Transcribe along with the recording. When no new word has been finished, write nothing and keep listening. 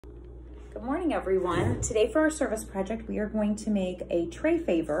Good morning, everyone. Today for our service project, we are going to make a tray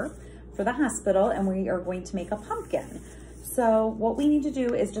favor for the hospital, and we are going to make a pumpkin. So what we need to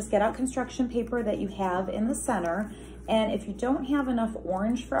do is just get out construction paper that you have in the center. And if you don't have enough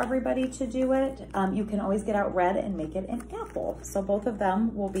orange for everybody to do it, you can always get out red and make it an apple. So both of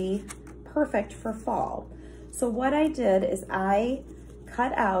them will be perfect for fall. So what I did is I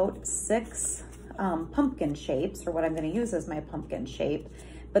cut out 6 pumpkin shapes, or what I'm going to use as my pumpkin shape,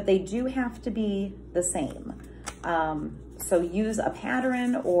 but they do have to be the same. So use a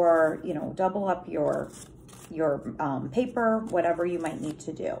pattern, or double up your paper, whatever you might need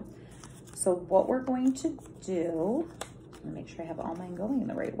to do. So what we're going to do, I'm gonna make sure I have all mine going in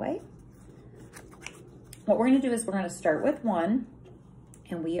the right way. What we're gonna do is we're gonna start with 1,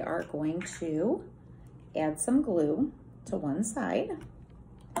 and we are going to add some glue to one side,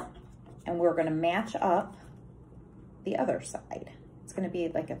 and we're gonna match up the other side. It's gonna be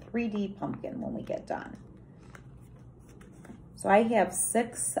like a 3D pumpkin when we get done. So I have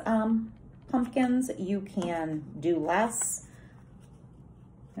 6 pumpkins. You can do less.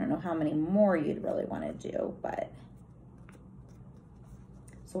 I don't know how many more you'd really wanna do, but.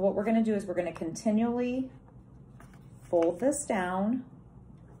 So what we're gonna do is we're gonna continually fold this down,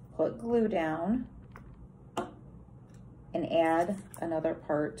 put glue down, and add another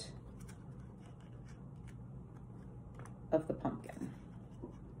part of the pumpkin.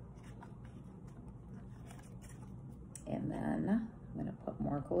 And then I'm gonna put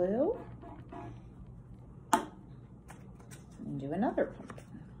more glue and do another pumpkin.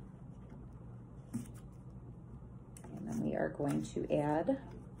 And then we are going to add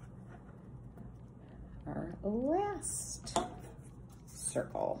our last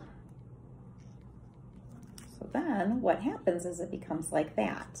circle. So then what happens is it becomes like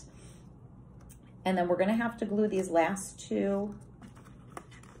that. And then we're gonna have to glue these last 2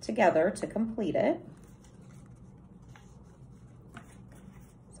 together to complete it.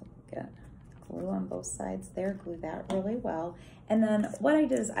 So get glue on both sides there, glue that really well. And then what I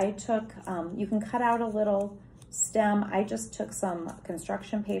did is I took, you can cut out a little stem. I just took some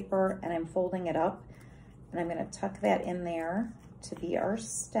construction paper and I'm folding it up, and I'm gonna tuck that in there to be our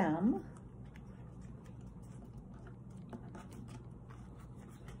stem.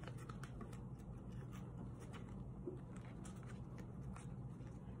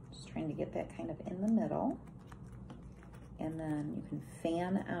 Trying to get that kind of in the middle. And then you can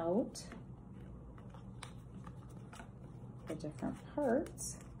fan out the different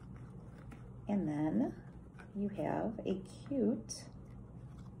parts. And then you have a cute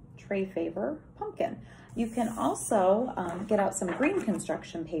tray favor pumpkin. You can also get out some green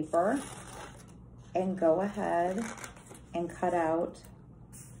construction paper and go ahead and cut out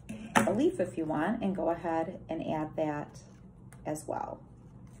a leaf if you want, and go ahead and add that as well.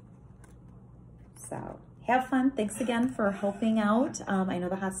 So have fun. Thanks again for helping out. I know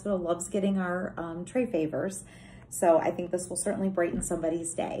the hospital loves getting our tray favors, so I think this will certainly brighten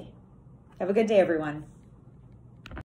somebody's day. Have a good day, everyone.